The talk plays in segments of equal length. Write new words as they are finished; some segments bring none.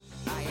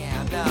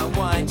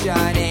one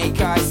Johnny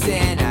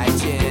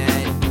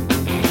carcinogen.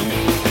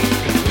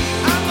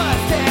 I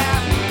must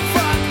have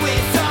fucked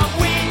with some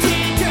witch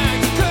in turn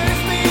to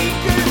curse me,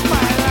 curse my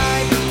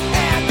life.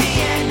 At the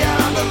end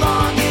of the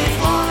longest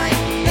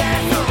line,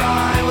 that's where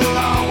I will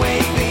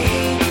always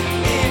be.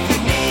 If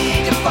you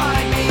need to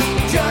find me,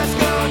 just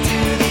go to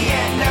the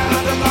end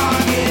of the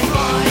longest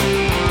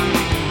line.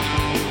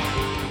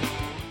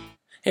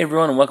 Hey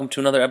everyone, and welcome to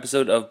another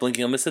episode of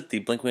Blinking You'll Miss It, the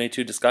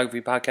Blink-182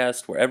 discography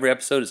podcast, where every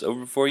episode is over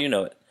before you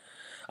know it.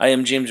 I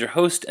am James, your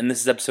host, and this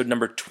is episode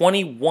number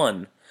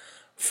 21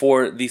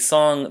 for the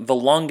song The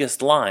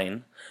Longest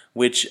Line,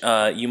 which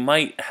you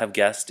might have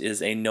guessed is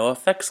a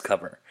NoFX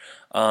cover.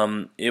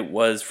 It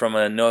was from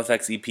a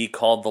NoFX EP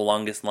called The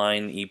Longest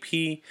Line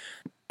EP,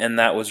 and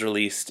that was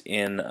released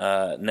in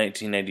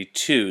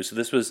 1992. So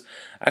this was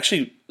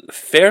actually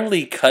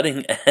fairly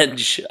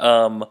cutting-edge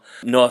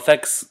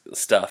NoFX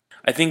stuff.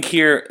 I think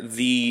here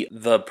the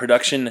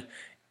production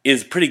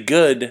is pretty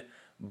good,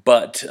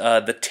 but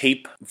the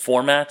tape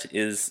format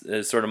is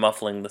sort of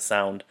muffling the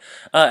sound,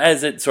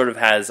 as it sort of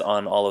has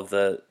on all of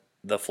the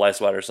Fly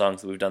Swatter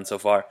songs that we've done so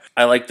far.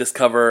 I like this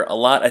cover a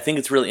lot. I think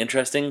it's really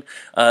interesting.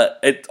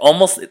 It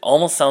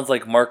almost sounds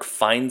like Mark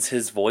finds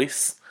his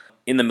voice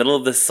in the middle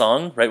of this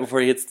song, right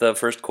before he hits the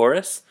first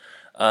chorus.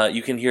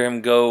 You can hear him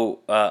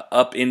go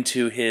up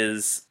into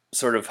his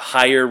sort of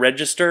higher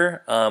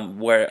register,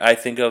 where I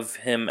think of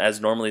him as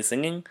normally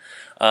singing,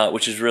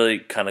 which is really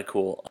kind of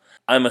cool.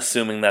 I'm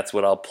assuming that's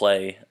what I'll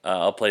play.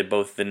 I'll play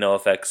both the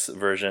NoFX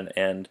version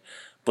and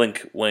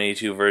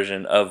Blink-182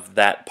 version of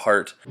that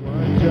part. I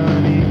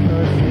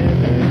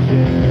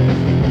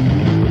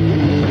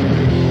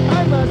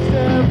must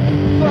have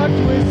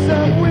fucked with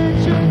some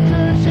witch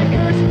until she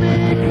cursed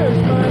me,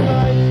 cursed my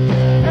life.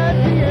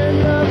 At the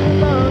end of the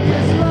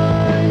longest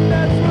line,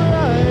 that's where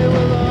I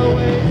will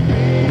always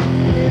be.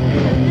 If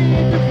you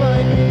need to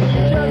find me,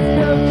 just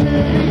go to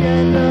the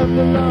end of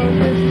the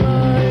longest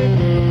line.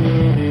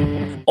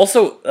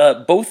 Also,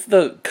 both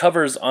the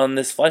covers on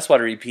this Fly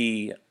Swatter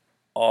EP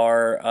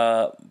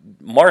are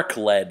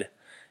Mark-led,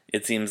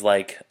 it seems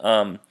like.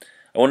 I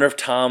wonder if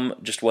Tom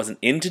just wasn't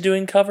into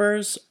doing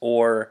covers,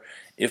 or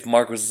if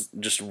Mark was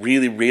just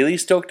really, really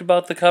stoked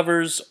about the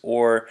covers,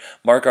 or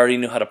Mark already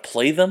knew how to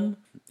play them.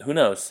 Who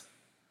knows?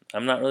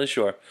 I'm not really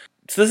sure.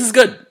 So this is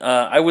good.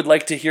 I would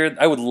love to hear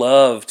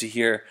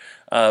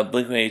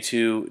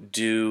Blink-182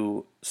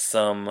 do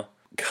some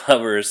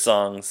cover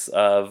songs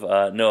of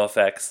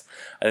NoFX.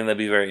 I think that'd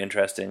be very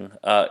interesting,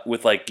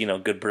 with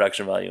good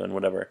production value and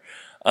whatever.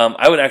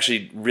 I would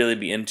actually really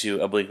be into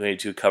a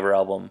Blink-182 cover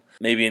album,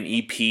 maybe an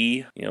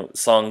EP,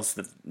 songs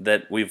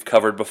that we've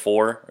covered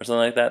before or something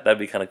like that. That'd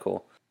be kind of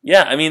cool.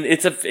 Yeah, I mean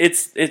it's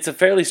a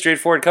fairly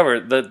straightforward cover.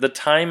 The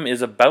time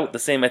is about the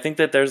same. I think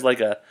that there's like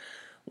a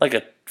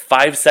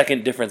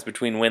 5-second difference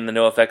between when the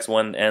NoFX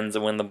one ends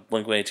and when the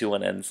Blink-182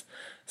 one ends.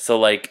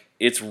 So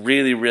it's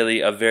really,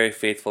 really a very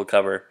faithful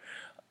cover.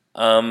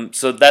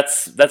 So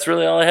that's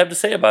really all I have to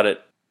say about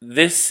it.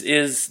 This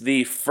is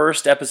the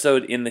first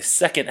episode in the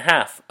second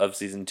half of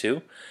season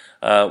 2.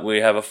 We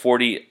have a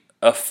 40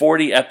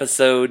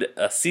 episode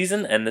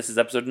season, and this is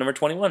episode number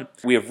 21.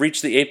 We have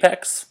reached the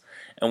apex,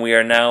 and we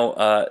are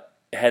now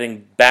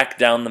heading back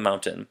down the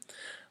mountain.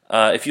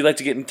 If you'd like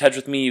to get in touch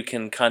with me, you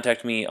can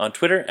contact me on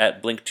Twitter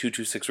at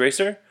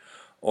Blink226Racer,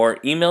 or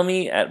email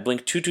me at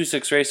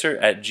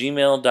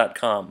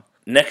blink226racer@gmail.com.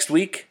 Next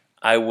week,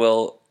 I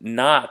will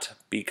not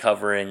be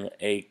covering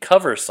a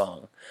cover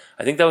song.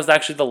 I think that was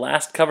actually the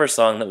last cover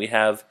song that we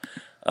have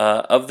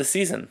of the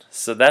season,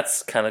 so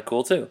that's kind of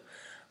cool too.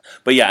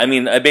 But yeah, I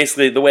mean,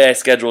 the way I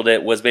scheduled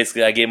it was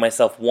I gave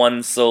myself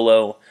one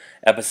solo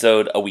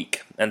episode a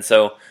week, and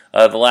so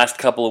the last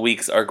couple of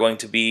weeks are going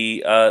to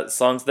be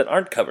songs that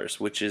aren't covers,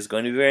 which is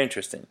going to be very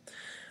interesting.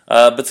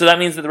 But so that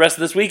means that the rest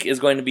of this week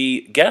is going to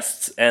be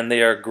guests, and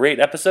they are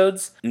great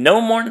episodes. No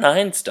more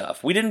 9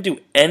 stuff. We didn't do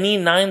any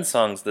 9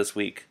 songs this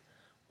week.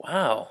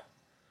 Wow.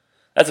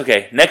 That's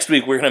okay. Next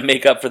week we're going to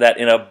make up for that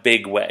in a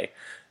big way.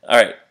 All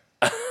right.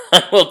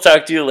 We'll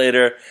talk to you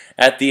later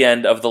at the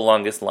end of The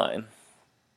Longest Line.